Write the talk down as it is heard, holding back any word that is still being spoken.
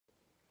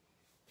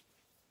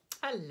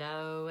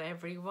Hello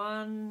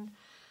everyone.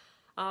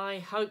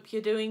 I hope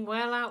you're doing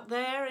well out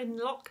there in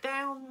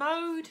lockdown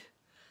mode,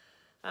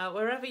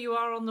 wherever you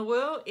are in the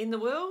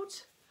world.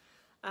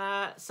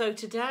 So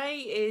today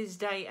is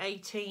day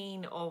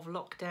 18 of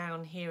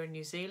lockdown here in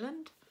New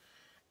Zealand,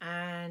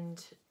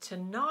 and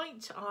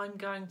tonight I'm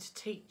going to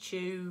teach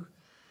you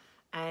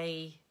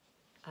a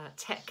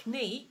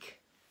technique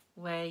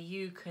where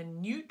you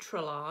can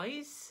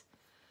neutralize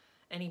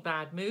any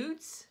bad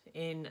moods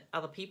in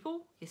other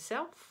people,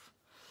 yourself,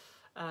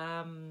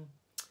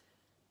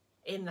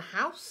 in the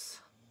house.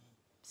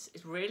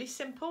 It's really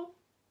simple.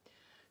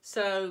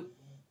 So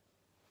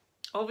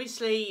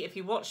obviously if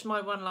you watched my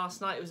one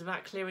last night, it was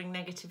about clearing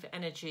negative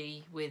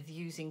energy with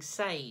using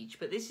sage,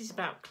 but this is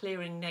about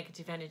clearing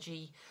negative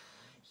energy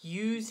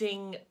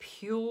using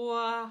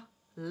pure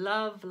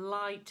love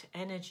light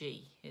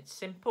energy. It's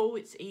simple,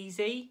 it's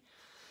easy.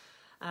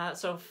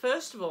 So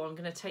first of all, I'm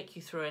going to take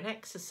you through an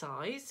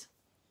exercise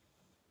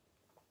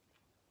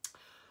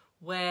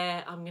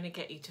where I'm going to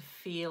get you to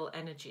feel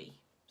energy.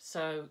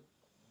 So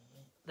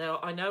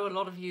I know a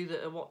lot of you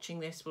that are watching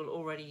this will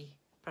already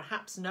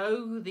perhaps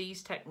know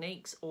these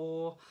techniques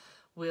or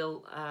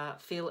will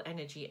feel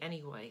energy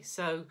anyway.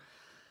 So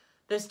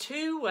there's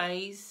two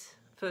ways,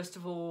 first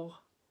of all,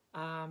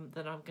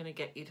 that I'm going to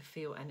get you to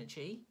feel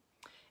energy.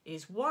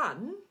 Is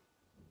one,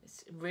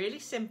 it's really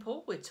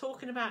simple. We're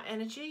talking about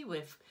energy.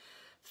 We're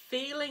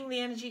feeling the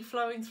energy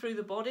flowing through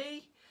the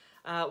body.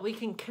 We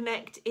can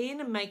connect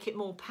in and make it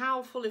more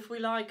powerful if we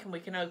like, and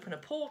we can open a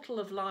portal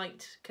of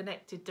light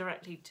connected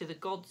directly to the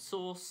God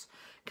source,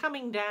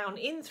 coming down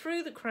in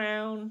through the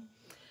crown,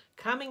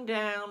 coming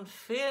down,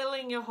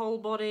 filling your whole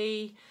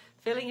body,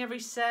 filling every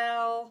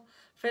cell,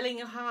 filling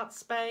your heart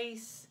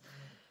space,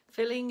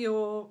 filling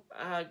your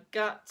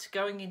gut,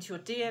 going into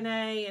your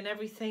DNA and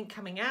everything,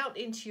 coming out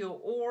into your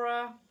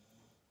aura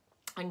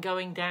and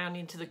going down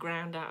into the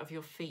ground out of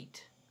your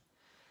feet.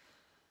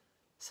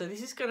 So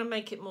this is going to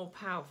make it more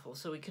powerful.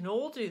 So we can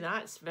all do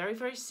that. It's very,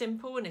 very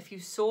simple. And if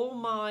you saw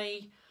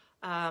my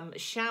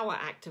shower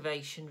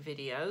activation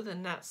video,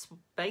 then that's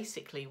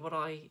basically what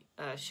I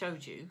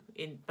showed you.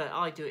 But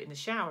I do it in the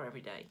shower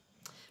every day,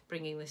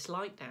 bringing this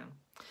light down.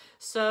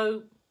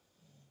 So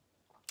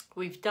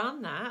we've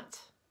done that.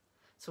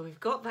 So we've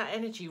got that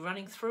energy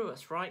running through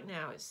us right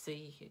now. It's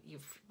the, you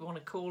want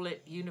to call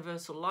it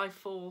universal life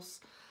force,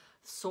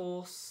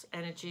 source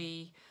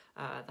energy,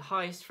 the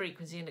highest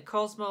frequency in the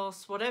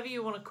cosmos, whatever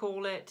you want to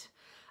call it.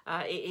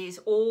 It is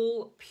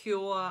all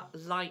pure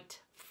light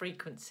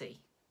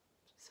frequency.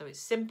 So it's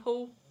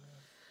simple.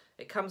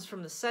 It comes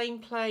from the same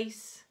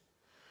place,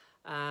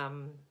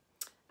 and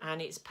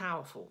it's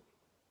powerful.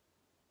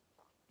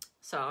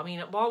 So, I mean,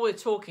 while we're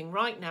talking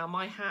right now,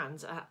 my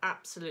hands are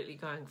absolutely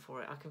going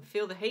for it. I can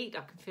feel the heat.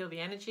 I can feel the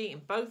energy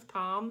in both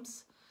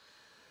palms.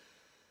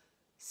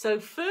 So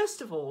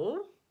first of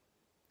all,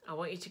 I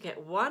want you to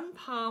get one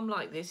palm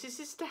like this. This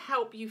is to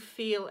help you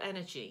feel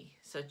energy.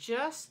 So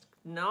just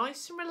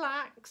nice and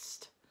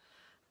relaxed.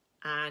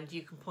 And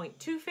you can point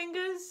two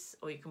fingers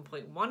or you can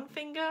point one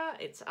finger.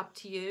 It's up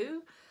to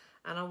you.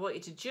 And I want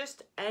you to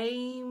just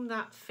aim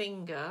that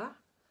finger.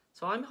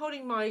 So I'm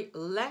holding my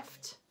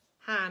left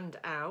hand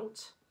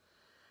out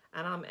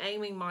and I'm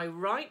aiming my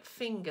right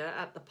finger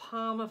at the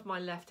palm of my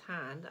left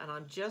hand, and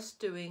I'm just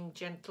doing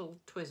gentle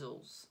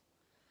twizzles,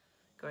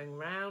 going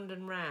round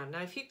and round.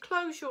 Now if you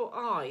close your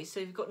eyes so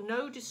you've got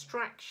no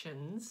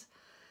distractions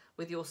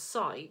with your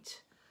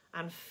sight,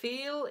 and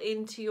feel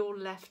into your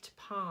left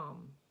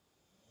palm,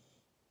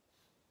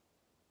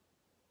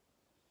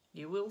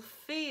 you will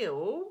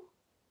feel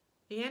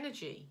the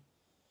energy.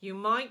 You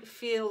might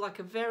feel like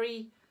a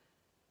very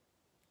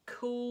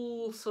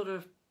cool sort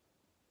of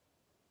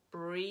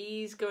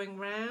breeze going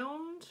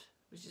round,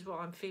 which is what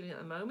I'm feeling at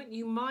the moment.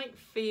 You might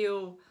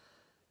feel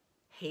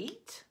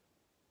heat.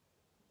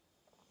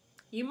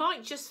 You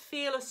might just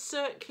feel a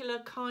circular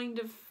kind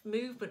of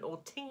movement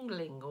or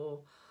tingling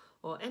or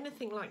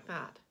anything like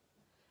that.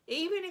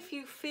 Even if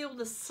you feel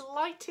the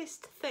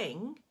slightest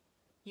thing,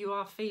 you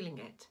are feeling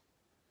it.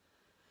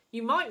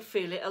 You might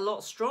feel it a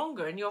lot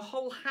stronger and your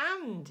whole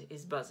hand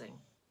is buzzing.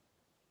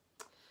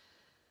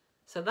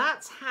 So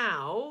that's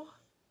how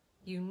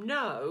you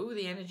know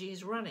the energy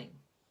is running.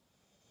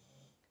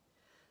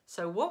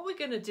 So what we're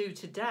going to do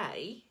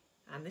today,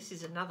 and this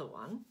is another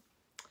one,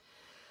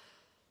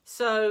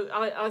 so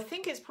I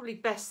think it's probably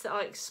best that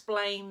I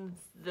explain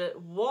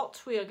that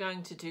what we are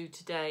going to do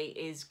today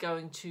is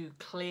going to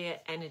clear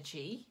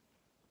energy.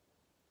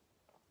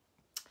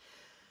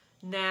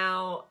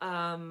 Now,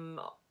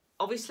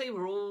 obviously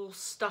we're all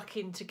stuck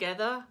in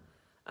together,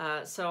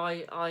 so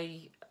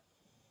I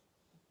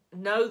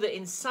know that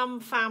in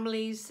some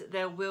families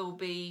there will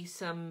be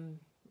some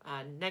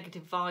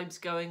negative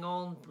vibes going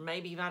on.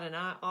 Maybe you've had an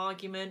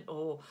argument,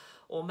 or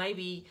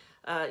maybe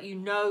you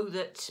know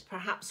that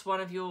perhaps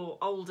one of your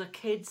older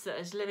kids that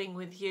is living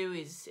with you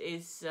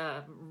is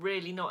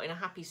really not in a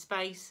happy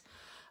space,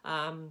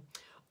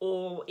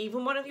 or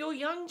even one of your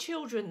young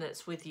children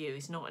that's with you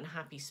is not in a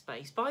happy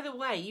space. By the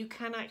way, you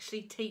can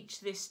actually teach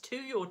this to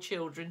your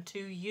children to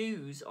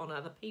use on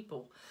other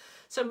people.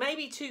 So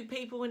maybe two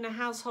people in the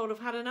household have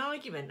had an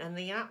argument and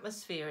the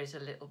atmosphere is a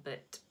little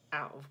bit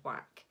out of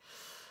whack.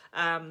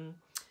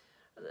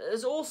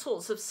 There's all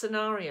sorts of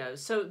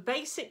scenarios. So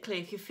basically,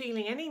 if you're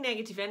feeling any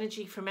negative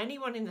energy from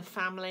anyone in the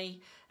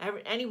family,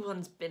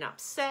 anyone's been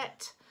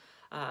upset,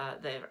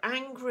 they're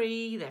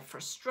angry, they're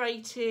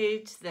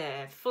frustrated,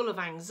 they're full of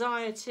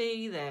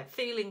anxiety, they're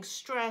feeling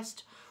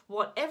stressed,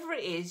 whatever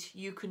it is,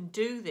 you can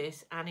do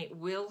this and it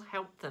will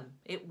help them.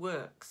 It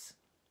works.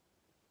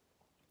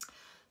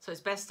 So it's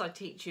best I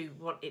teach you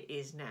what it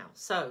is now.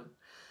 So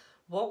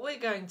what we're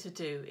going to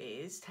do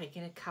is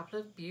taking a couple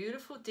of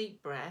beautiful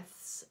deep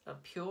breaths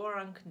of pure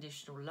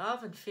unconditional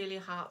love and feel your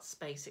heart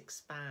space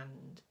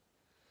expand.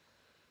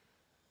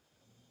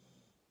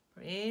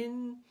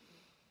 In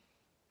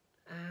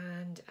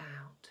and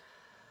out.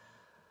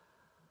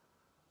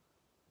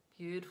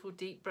 Beautiful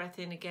deep breath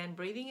in again,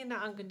 breathing in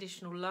that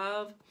unconditional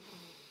love.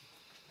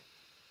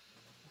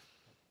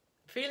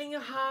 Feeling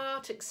your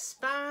heart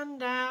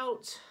expand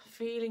out,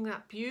 feeling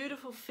that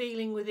beautiful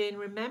feeling within,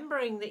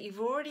 remembering that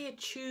you've already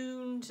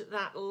attuned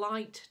that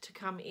light to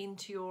come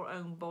into your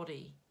own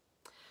body.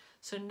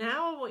 So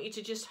now I want you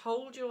to just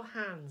hold your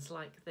hands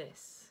like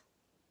this.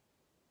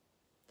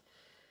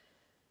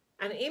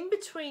 And in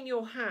between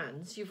your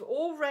hands, you've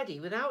already,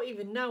 without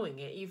even knowing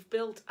it, you've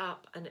built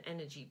up an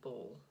energy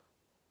ball.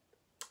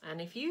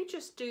 And if you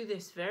just do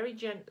this very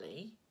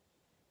gently,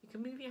 you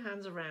can move your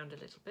hands around a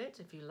little bit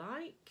if you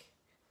like.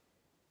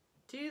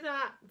 Do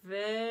that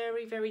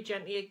very, very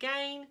gently.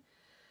 Again,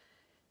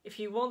 if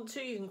you want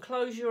to, you can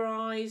close your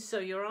eyes so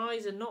your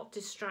eyes are not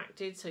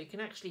distracted, so you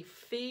can actually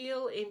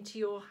feel into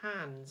your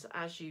hands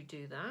as you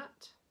do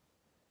that.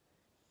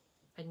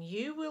 And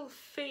you will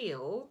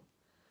feel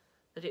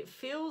that it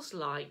feels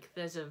like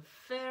there's a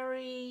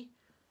very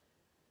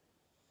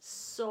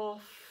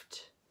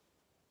soft,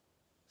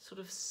 sort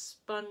of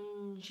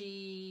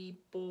spongy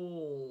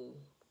ball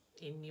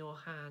in your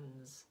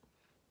hands.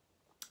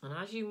 And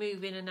as you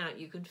move in and out,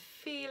 you can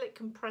feel it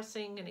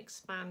compressing and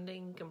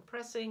expanding,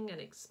 compressing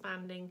and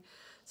expanding.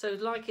 So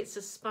like it's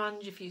a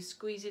sponge, if you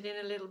squeeze it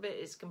in a little bit,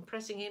 it's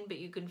compressing in, but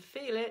you can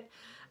feel it.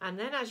 And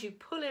then as you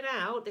pull it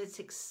out, it's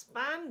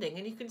expanding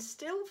and you can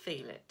still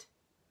feel it.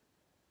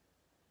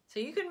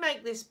 So you can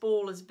make this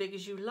ball as big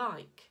as you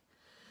like.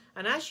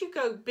 And as you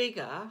go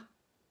bigger,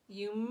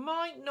 you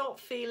might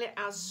not feel it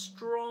as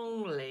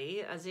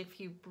strongly as if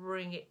you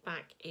bring it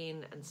back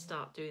in and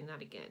start doing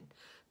that again.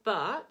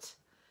 But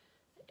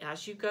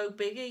as you go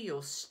bigger,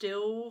 you're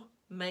still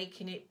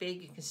making it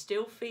big. You can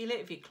still feel it.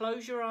 If you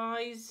close your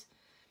eyes,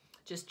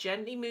 just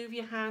gently move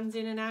your hands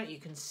in and out, you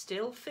can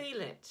still feel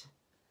it.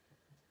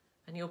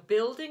 And you're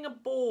building a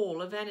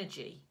ball of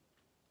energy.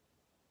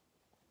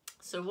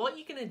 So what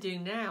you're going to do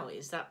now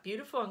is that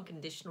beautiful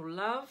unconditional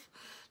love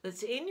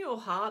that's in your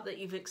heart that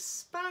you've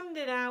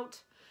expanded out,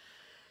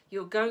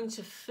 you're going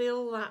to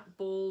fill that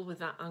ball with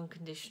that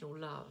unconditional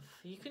love.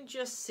 You can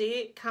just see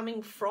it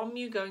coming from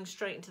you, going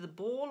straight into the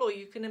ball, or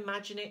you can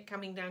imagine it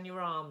coming down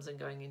your arms and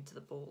going into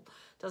the ball.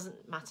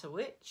 Doesn't matter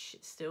which,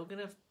 it's still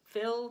going to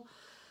fill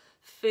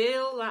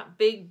that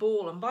big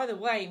ball. And by the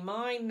way,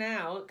 mine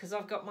now, because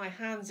I've got my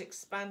hands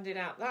expanded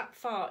out that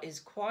far, is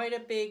quite a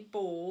big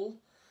ball,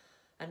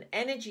 an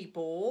energy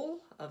ball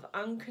of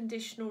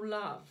unconditional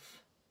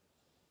love.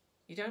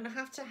 You don't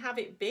have to have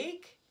it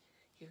big.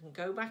 You can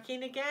go back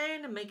in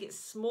again and make it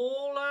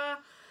smaller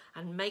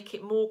and make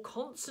it more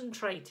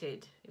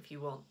concentrated if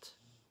you want.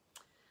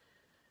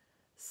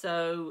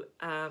 So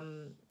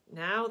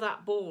now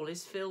that ball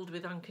is filled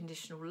with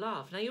unconditional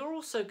love. Now you're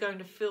also going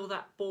to fill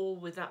that ball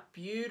with that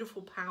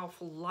beautiful,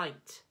 powerful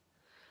light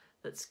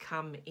that's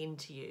come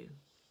into you.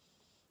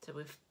 So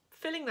we're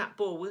filling that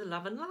ball with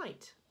love and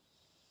light.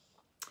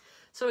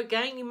 So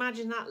again,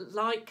 imagine that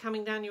light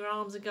coming down your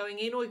arms and going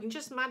in, or you can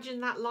just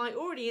imagine that light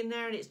already in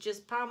there and it's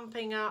just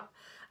pumping up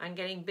and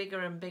getting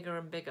bigger and bigger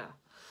and bigger.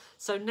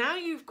 So now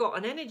you've got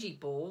an energy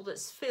ball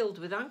that's filled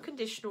with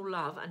unconditional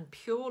love and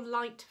pure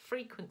light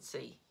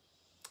frequency,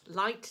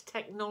 light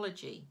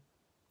technology.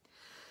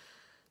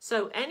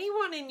 So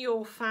anyone in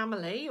your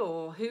family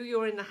or who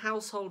you're in the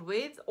household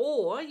with,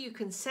 or you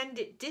can send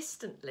it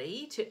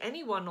distantly to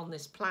anyone on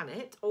this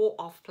planet or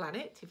off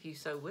planet if you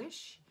so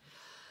wish.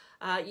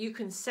 You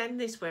can send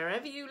this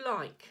wherever you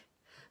like,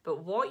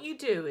 but what you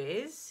do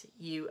is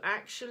you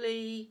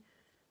actually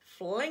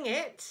fling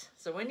it.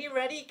 So when you're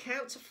ready,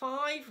 count to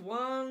 5,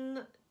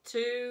 1,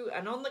 2,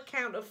 and on the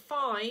count of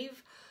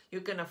 5,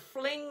 you're going to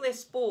fling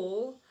this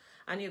ball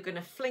and you're going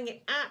to fling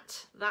it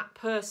at that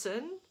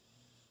person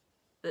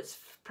that's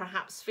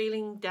perhaps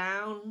feeling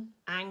down,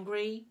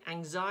 angry,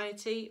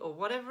 anxiety, or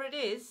whatever it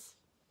is,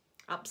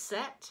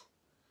 upset.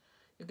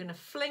 You're going to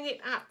fling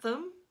it at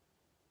them.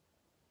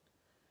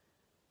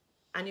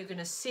 And you're going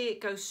to see it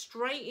go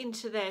straight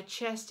into their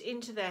chest,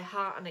 into their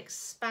heart, and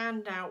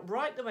expand out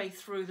right the way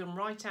through them,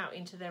 right out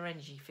into their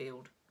energy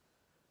field.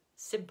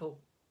 Simple.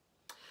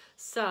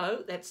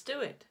 So let's do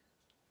it.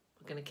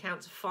 I'm going to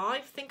count to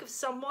 5. Think of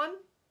someone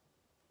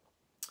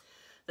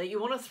that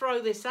you want to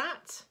throw this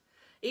at.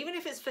 Even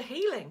if it's for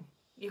healing,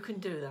 you can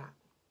do that.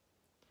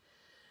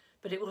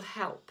 But it will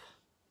help.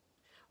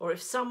 Or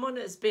if someone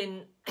has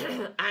been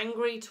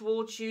angry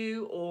towards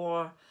you,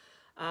 or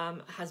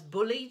has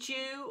bullied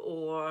you,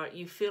 or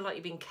you feel like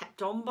you've been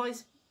kept on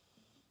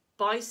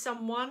by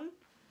someone,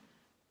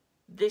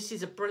 this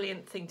is a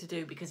brilliant thing to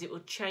do because it will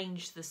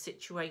change the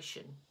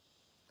situation.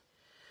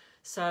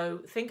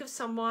 So think of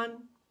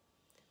someone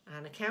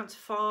and count to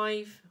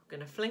 5. I'm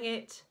going to fling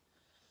it.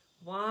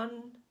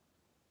 1,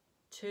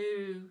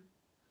 2,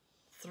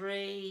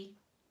 3,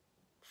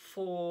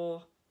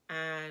 4,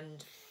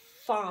 and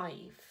 5.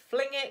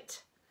 Fling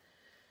it.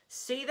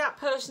 See that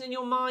person in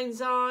your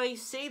mind's eye.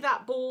 See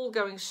that ball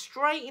going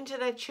straight into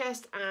their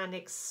chest and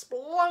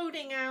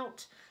exploding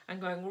out and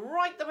going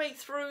right the way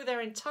through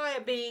their entire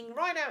being,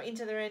 right out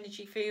into their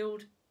energy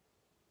field.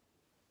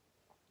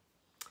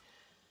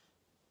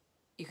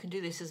 You can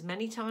do this as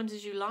many times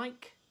as you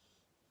like.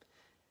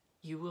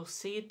 You will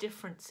see a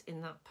difference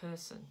in that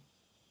person.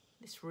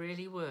 This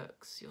really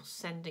works. You're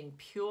sending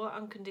pure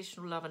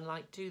unconditional love and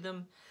light to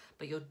them,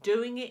 but you're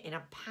doing it in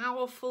a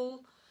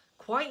powerful,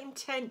 quite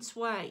intense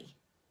way.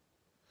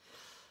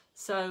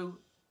 So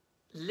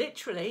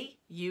literally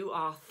you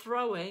are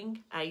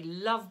throwing a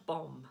love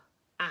bomb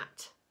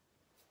at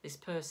this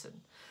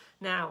person.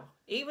 Now,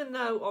 even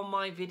though on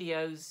my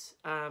videos,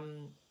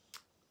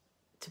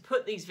 to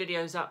put these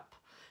videos up,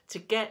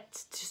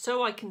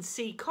 so I can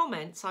see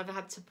comments, I've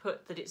had to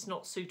put that it's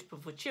not suitable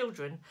for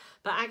children,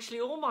 but actually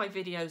all my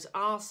videos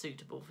are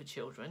suitable for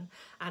children.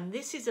 And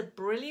this is a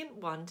brilliant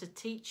one to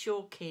teach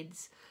your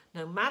kids,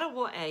 no matter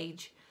what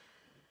age.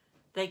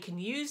 They can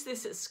use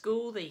this at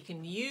school, they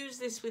can use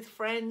this with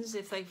friends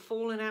if they've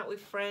fallen out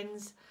with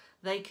friends.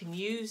 They can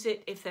use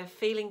it if they're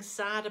feeling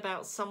sad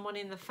about someone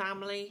in the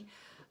family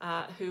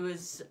who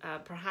is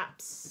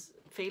perhaps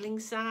feeling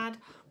sad,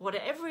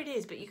 whatever it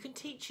is, but you can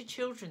teach your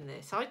children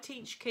this. I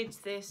teach kids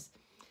this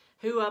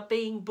who are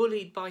being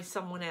bullied by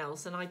someone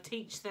else, and I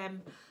teach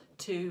them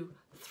to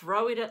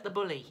throw it at the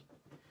bully.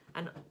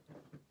 And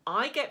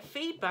I get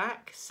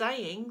feedback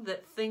saying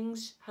that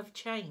things have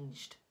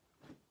changed.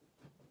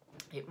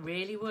 It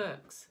really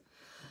works.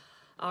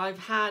 I've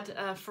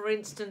had, for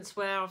instance,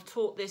 where I've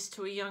taught this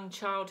to a young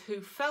child who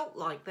felt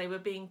like they were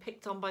being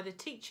picked on by the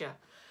teacher.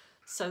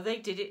 So they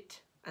did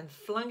it and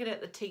flung it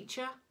at the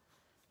teacher,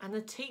 and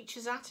the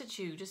teacher's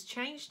attitude has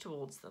changed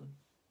towards them.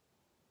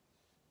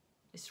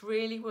 This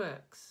really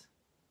works.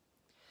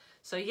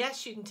 So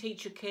yes, you can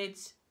teach your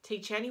kids,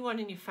 teach anyone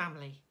in your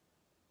family.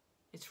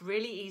 It's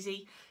really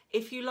easy.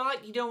 If you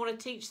like, you don't want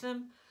to teach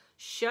them,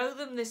 show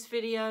them this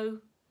video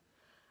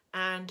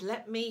and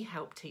let me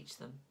help teach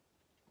them.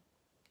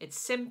 It's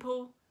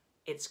simple,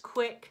 it's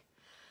quick,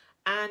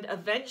 and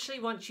eventually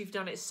once you've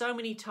done it so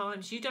many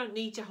times, you don't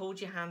need to hold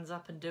your hands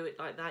up and do it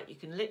like that. You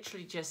can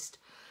literally just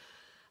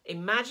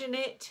imagine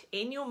it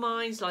in your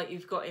minds like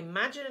you've got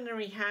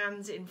imaginary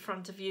hands in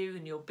front of you,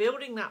 and you're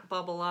building that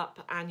bubble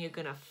up, and you're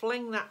going to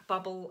fling that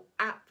bubble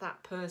at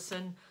that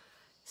person.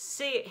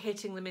 See it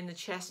hitting them in the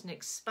chest and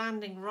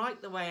expanding right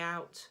the way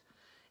out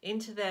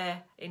into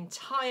their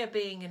entire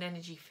being and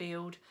energy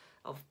field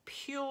of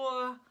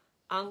pure,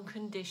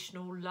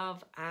 unconditional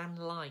love and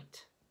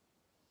light.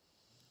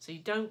 So you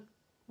don't,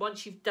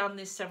 once you've done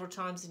this several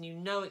times and you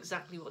know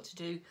exactly what to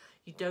do,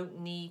 you don't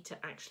need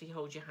to actually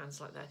hold your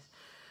hands like this.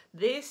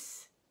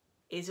 This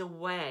is a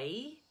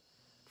way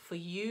for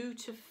you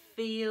to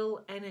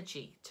feel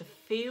energy, to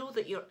feel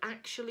that you're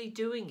actually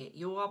doing it.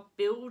 You are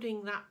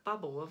building that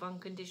bubble of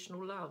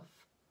unconditional love.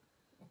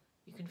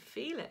 You can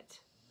feel it.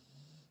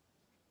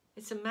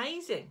 It's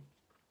amazing.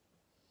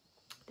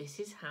 This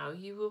is how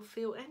you will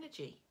feel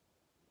energy.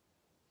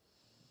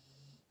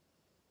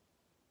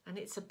 And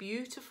it's a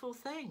beautiful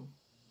thing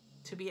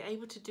to be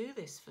able to do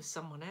this for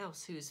someone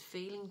else who is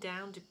feeling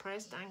down,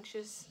 depressed,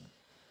 anxious,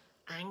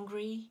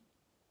 angry,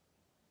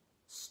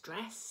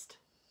 stressed.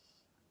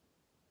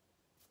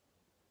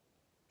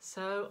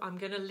 So I'm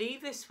going to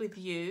leave this with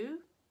you.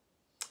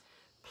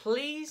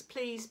 Please,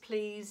 please,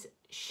 please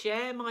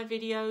share my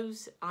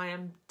videos. I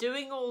am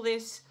doing all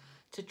this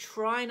to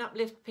try and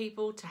uplift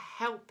people, to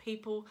help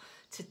people,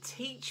 to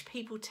teach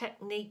people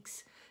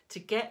techniques to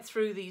get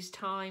through these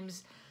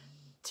times,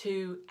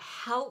 to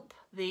help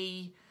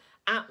the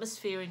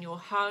atmosphere in your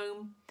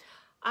home.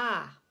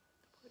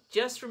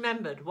 Just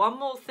remembered, one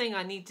more thing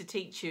I need to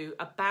teach you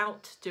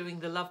about doing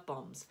the love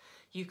bombs.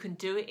 You can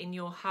do it in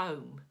your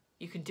home.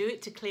 You can do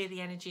it to clear the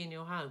energy in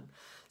your home.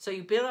 So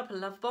you build up a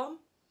love bomb,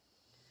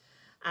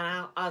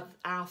 and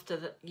after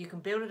that, you can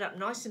build it up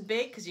nice and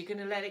big because you're going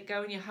to let it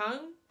go in your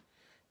home.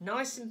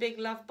 Nice and big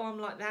love bomb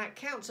like that.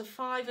 Count to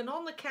 5, and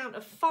on the count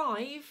of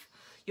 5,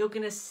 you're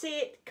going to see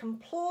it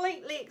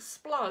completely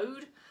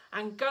explode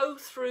and go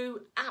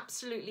through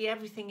absolutely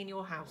everything in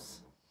your house,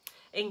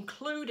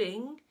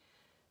 including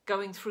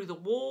going through the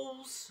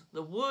walls,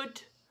 the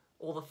wood,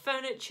 all the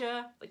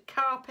furniture, the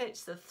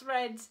carpets, the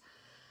threads,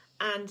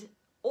 and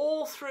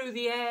all through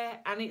the air,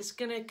 and it's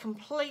going to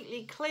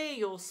completely clear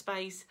your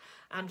space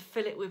and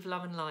fill it with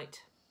love and light.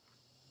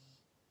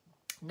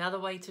 Another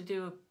way to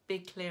do a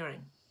big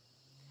clearing.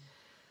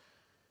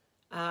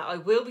 I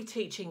will be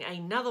teaching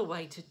another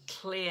way to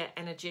clear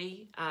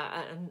energy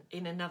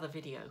in another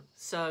video.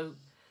 So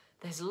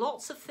there's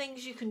lots of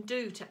things you can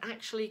do to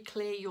actually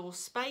clear your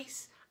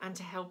space and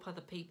to help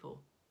other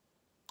people.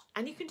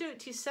 And you can do it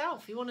to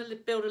yourself. You want to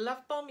build a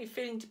love bomb, you're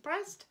feeling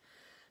depressed,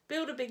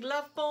 build a big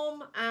love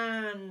bomb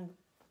and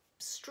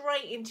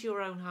straight into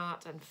your own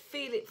heart and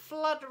feel it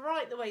flood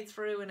right the way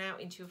through and out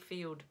into your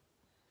field.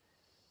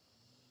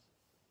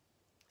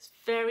 It's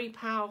very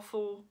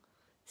powerful,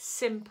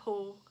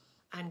 simple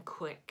and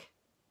quick,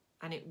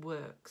 and it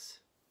works.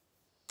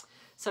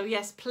 So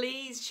yes,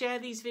 please share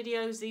these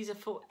videos. These are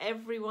for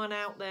everyone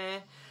out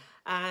there.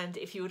 And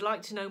if you would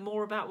like to know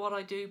more about what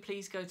I do,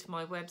 please go to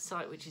my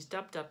website, which is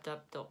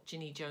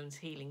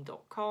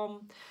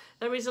www.ginnyjoneshealing.com.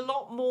 There is a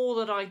lot more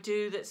that I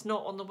do that's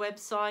not on the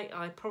website.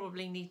 I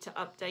probably need to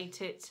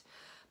update it.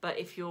 But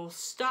if you're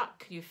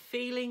stuck, you're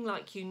feeling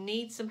like you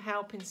need some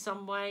help in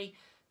some way,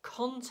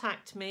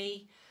 contact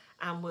me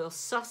and we'll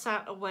suss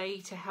out a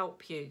way to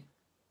help you.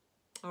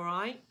 All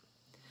right?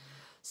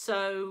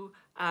 So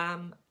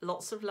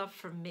lots of love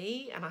from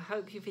me, and I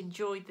hope you've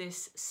enjoyed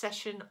this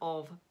session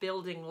of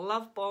building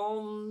love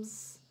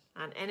bombs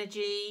and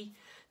energy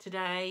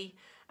today,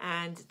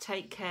 and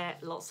take care.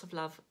 Lots of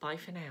love. Bye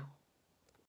for now.